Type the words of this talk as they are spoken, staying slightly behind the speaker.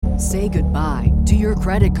Say goodbye to your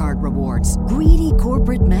credit card rewards. Greedy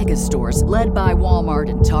corporate mega stores, led by Walmart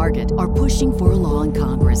and Target, are pushing for a law in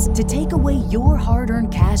Congress to take away your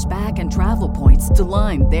hard-earned cash back and travel points to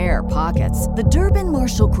line their pockets. The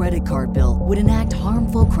Durbin-Marshall credit card bill would enact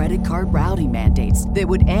harmful credit card routing mandates that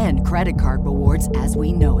would end credit card rewards as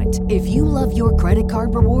we know it. If you love your credit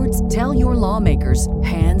card rewards, tell your lawmakers,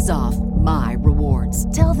 hands off my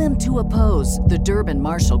rewards. Tell them to oppose the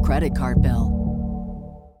Durbin-Marshall credit card bill.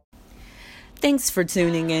 Thanks for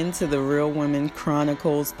tuning in to the Real Women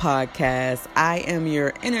Chronicles podcast. I am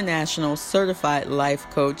your international certified life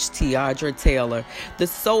coach, Tiadra Taylor. The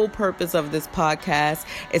sole purpose of this podcast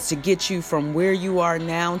is to get you from where you are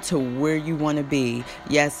now to where you want to be.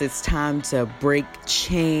 Yes, it's time to break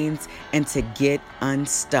chains and to get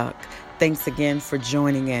unstuck. Thanks again for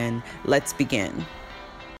joining in. Let's begin.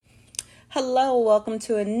 Hello, welcome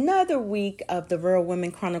to another week of the Real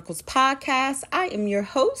Women Chronicles podcast. I am your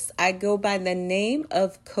host. I go by the name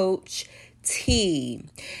of Coach T.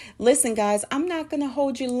 Listen, guys, I'm not going to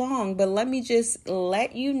hold you long, but let me just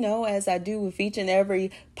let you know, as I do with each and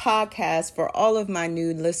every podcast, for all of my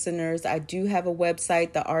new listeners, I do have a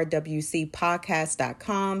website, the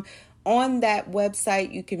rwcpodcast.com. On that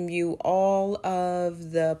website, you can view all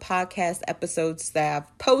of the podcast episodes that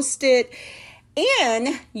I've posted.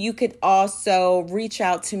 And you could also reach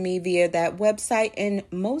out to me via that website and,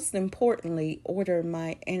 most importantly, order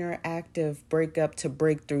my interactive breakup to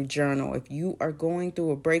breakthrough journal. If you are going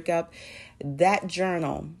through a breakup, that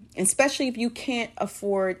journal, especially if you can't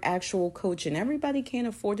afford actual coaching, everybody can't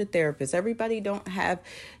afford a therapist. Everybody don't have,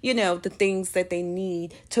 the things that they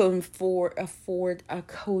need to afford a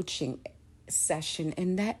coaching session.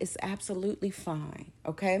 And that is absolutely fine.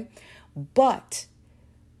 Okay. But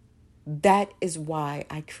that is why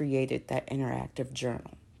I created that interactive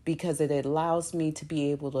journal, because it allows me to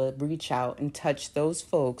be able to reach out and touch those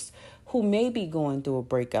folks who may be going through a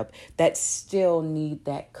breakup that still need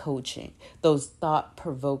that coaching, those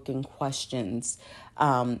thought-provoking questions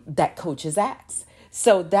that coaches ask.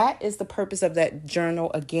 So that is the purpose of that journal.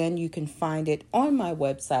 Again, you can find it on my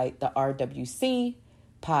website, the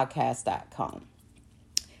rwcpodcast.com.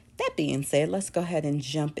 That being said, let's go ahead and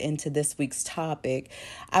jump into this week's topic.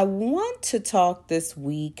 I want to talk this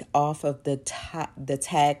week off of the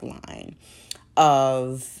tagline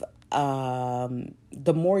of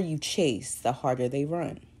the more you chase, the harder they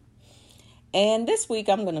run. And this week,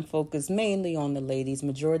 I'm going to focus mainly on the ladies.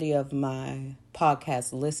 Majority of my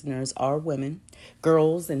podcast listeners are women,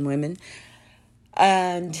 girls and women.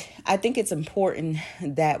 And I think it's important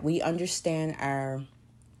that we understand our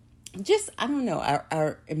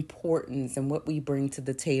importance and what we bring to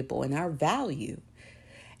the table and our value.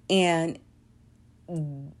 And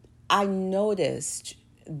I noticed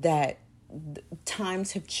that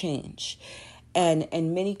times have changed. And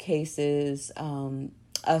in many cases,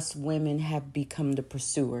 us women have become the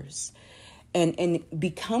pursuers. And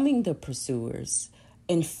becoming the pursuers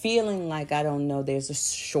and feeling like, there's a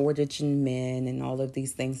shortage in men and all of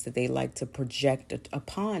these things that they like to project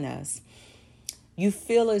upon us. You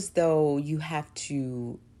feel as though you have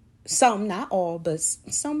to, some, not all, but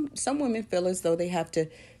some women feel as though they have to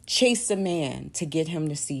chase a man to get him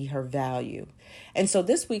to see her value. And so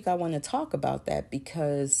this week I want to talk about that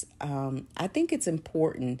because I think it's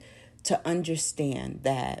important to understand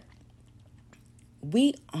that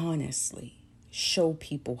we honestly show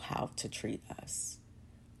people how to treat us.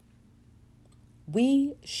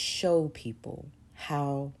 We show people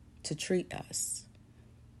how to treat us.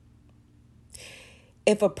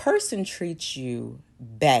 If a person treats you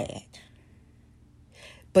bad,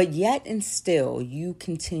 but yet and still you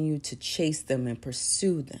continue to chase them and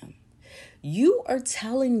pursue them, you are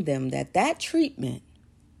telling them that treatment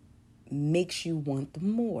makes you want them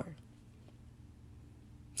more.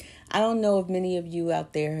 I don't know if many of you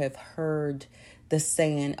out there have heard the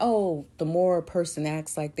saying, the more a person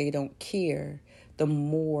acts like they don't care, the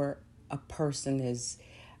more a person is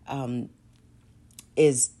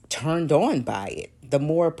turned on by it. The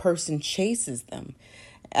more a person chases them.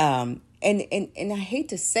 And I hate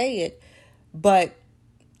to say it, but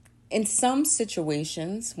in some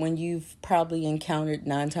situations, when you've probably encountered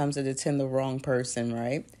 9 times out of 10 the wrong person,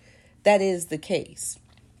 right? That is the case.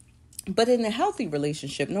 But in a healthy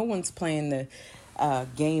relationship, no one's playing the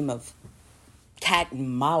game of cat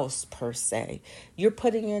and mouse per se. You're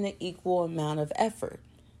putting in an equal amount of effort.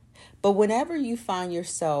 But whenever you find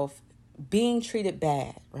yourself being treated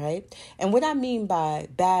bad, right? And what I mean by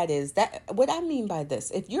bad is that, what I mean by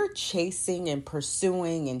this, if you're chasing and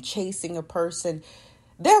pursuing and chasing a person,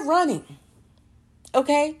 they're running.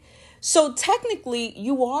 Okay? So technically,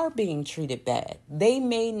 you are being treated bad. They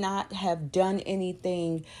may not have done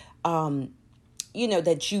anything,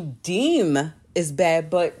 that you deem is bad,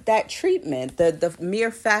 but that treatment, the mere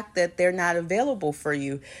fact that they're not available for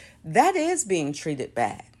you, that is being treated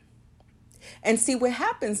bad. And see, what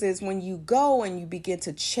happens is when you go and you begin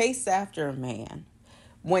to chase after a man,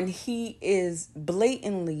 when he is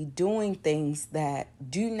blatantly doing things that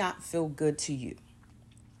do not feel good to you,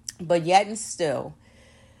 but yet and still,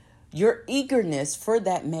 your eagerness for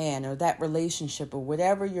that man or that relationship or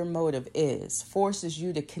whatever your motive is forces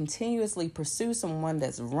you to continuously pursue someone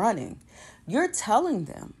that's running. You're telling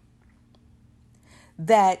them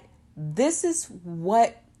that this is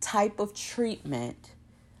what type of treatment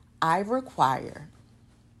I require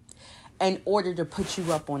in order to put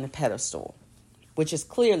you up on the pedestal, which is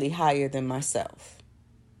clearly higher than myself.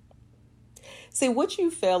 See, what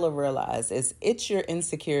you fail to realize is it's your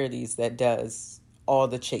insecurities that does all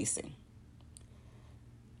the chasing.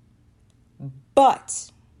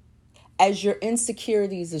 But as your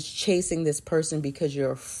insecurities is chasing this person because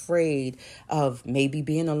you're afraid of maybe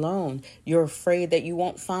being alone, you're afraid that you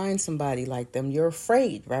won't find somebody like them. You're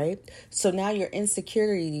afraid, right? So now your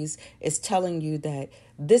insecurities is telling you that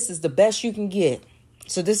this is the best you can get.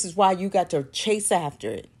 So this is why you got to chase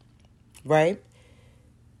after it, right?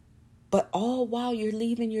 But all while you're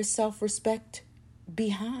leaving your self-respect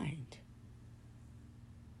behind.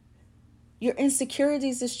 Your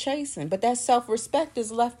insecurities is chasing, but that self-respect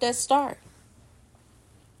is left at start.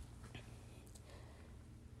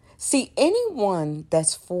 See, anyone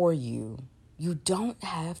that's for you, you don't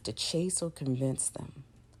have to chase or convince them.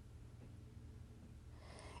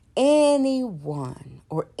 Anyone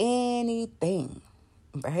or anything,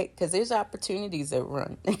 right? Because there's opportunities that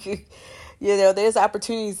run. There's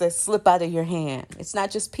opportunities that slip out of your hand. It's not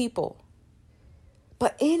just people,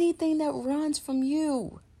 but anything that runs from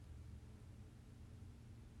you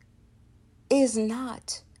is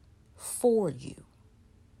not for you.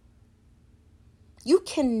 You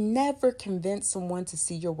can never convince someone to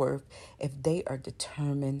see your worth if they are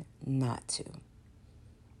determined not to.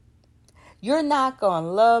 You're not going to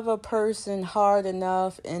love a person hard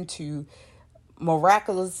enough into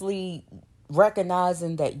miraculously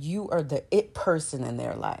recognizing that you are the it person in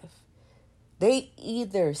their life. They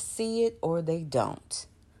either see it or they don't.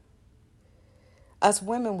 Us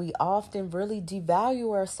women, we often really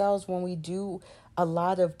devalue ourselves when we do a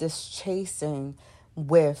lot of this chasing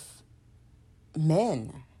with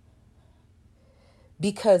men.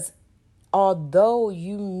 Because although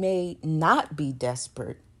you may not be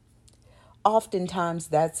desperate, oftentimes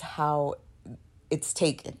that's how it's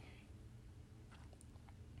taken.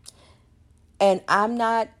 And I'm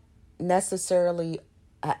not necessarily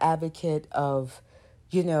an advocate of,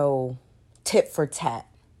 tit for tat.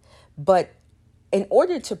 But in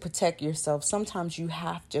order to protect yourself, sometimes you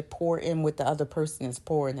have to pour in what the other person is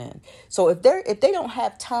pouring in. So if they don't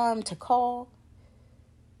have time to call,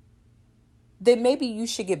 then maybe you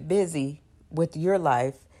should get busy with your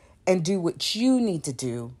life and do what you need to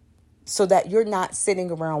do so that you're not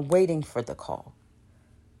sitting around waiting for the call.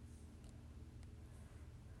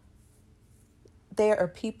 There are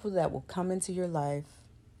people that will come into your life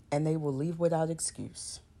and they will leave without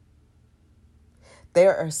excuse.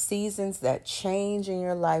 There are seasons that change in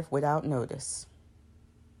your life without notice.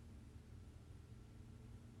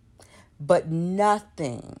 But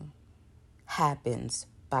nothing happens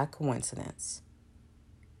by coincidence.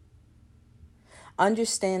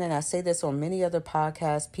 Understand, and I say this on many other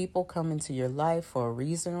podcasts, people come into your life for a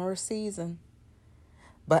reason or a season.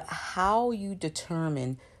 But how you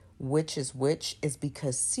determine which is which is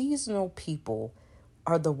because seasonal people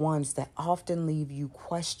are the ones that often leave you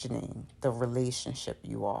questioning the relationship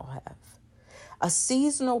you all have. A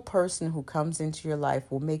seasonal person who comes into your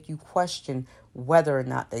life will make you question whether or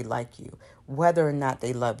not they like you, whether or not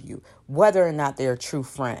they love you, whether or not they're a true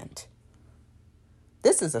friend.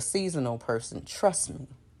 This is a seasonal person, trust me.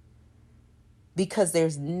 Because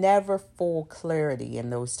there's never full clarity in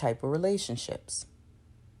those type of relationships.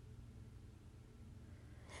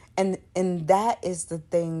 And that is the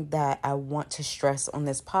thing that I want to stress on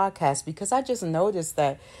this podcast, because I just noticed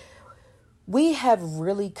that we have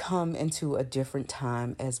really come into a different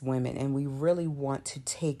time as women, and we really want to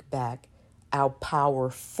take back our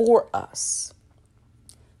power for us.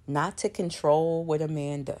 Not to control what a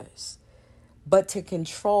man does, but to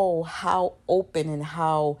control how open and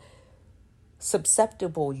how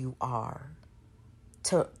susceptible you are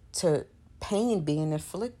to pain being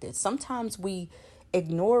inflicted. Sometimes we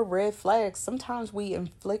ignore red flags. Sometimes we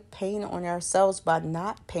inflict pain on ourselves by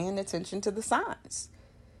not paying attention to the signs.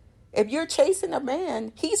 If you're chasing a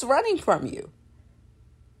man, he's running from you.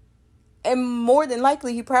 And more than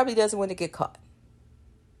likely, he probably doesn't want to get caught.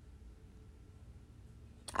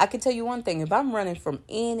 I can tell you one thing. If I'm running from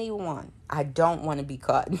anyone, I don't want to be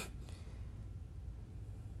caught.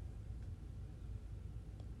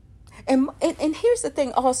 And here's the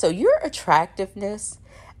thing also. Your attractiveness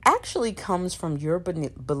actually comes from your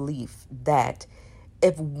belief that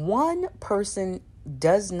if one person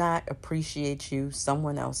does not appreciate you,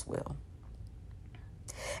 someone else will.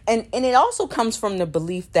 And it also comes from the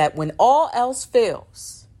belief that when all else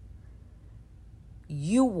fails,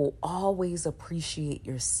 you will always appreciate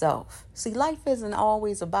yourself. See, life isn't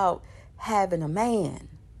always about having a man.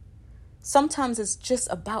 Sometimes it's just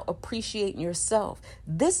about appreciating yourself.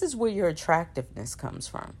 This is where your attractiveness comes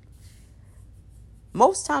from.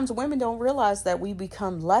 Most times women don't realize that we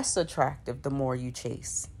become less attractive the more you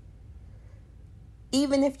chase.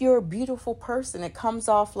 Even if you're a beautiful person, it comes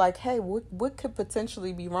off like, hey, what could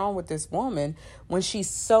potentially be wrong with this woman when she's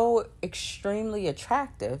so extremely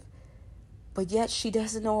attractive, but yet she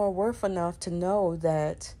doesn't know her worth enough to know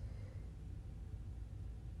that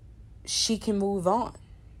she can move on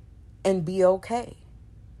and be okay.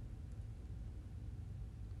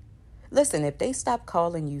 Listen, if they stop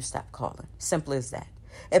calling, you stop calling. Simple as that.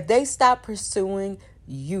 If they stop pursuing,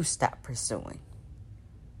 you stop pursuing.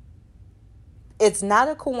 It's not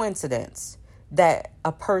a coincidence that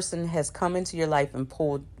a person has come into your life and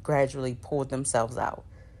gradually pulled themselves out.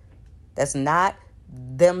 That's not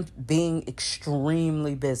them being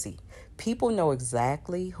extremely busy. People know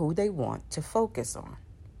exactly who they want to focus on.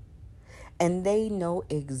 And they know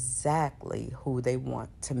exactly who they want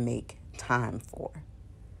to make time for.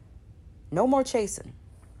 No more chasing.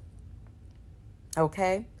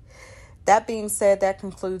 Okay? That being said, that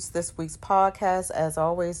concludes this week's podcast. As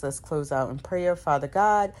always, let's close out in prayer. Father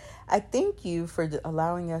God, I thank you for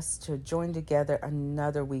allowing us to join together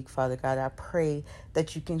another week, Father God. I pray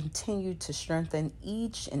that you continue to strengthen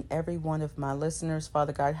each and every one of my listeners,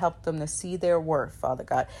 Father God. Help them to see their worth, Father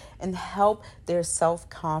God, and help their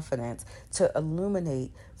self-confidence to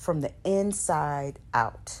illuminate from the inside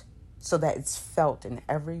out so that it's felt in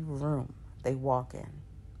every room they walk in.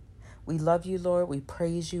 We love you, Lord. We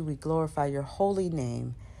praise you. We glorify your holy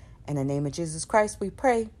name. In the name of Jesus Christ, we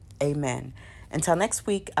pray. Amen. Until next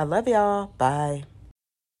week, I love y'all. Bye.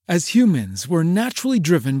 As humans, we're naturally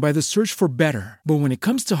driven by the search for better. But when it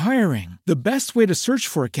comes to hiring, the best way to search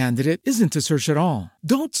for a candidate isn't to search at all.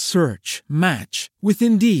 Don't search, match with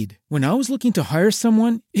Indeed. When I was looking to hire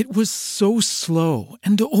someone, it was so slow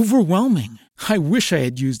and overwhelming. I wish I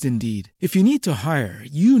had used Indeed. If you need to hire,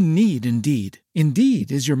 you need Indeed.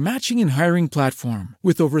 Indeed is your matching and hiring platform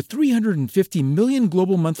with over 350 million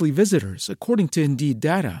global monthly visitors, according to Indeed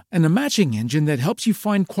data, and a matching engine that helps you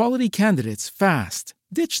find quality candidates fast.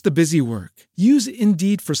 Ditch the busy work. Use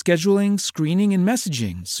Indeed for scheduling, screening, and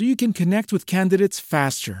messaging so you can connect with candidates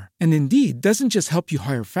faster. And Indeed doesn't just help you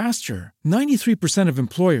hire faster. 93% of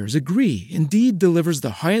employers agree Indeed delivers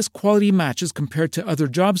the highest quality matches compared to other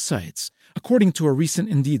job sites, according to a recent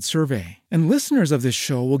Indeed survey. And listeners of this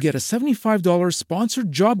show will get a $75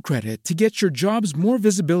 sponsored job credit to get your jobs more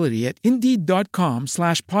visibility at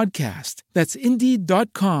Indeed.com/podcast. That's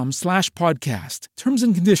Indeed.com/podcast. Terms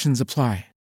and conditions apply.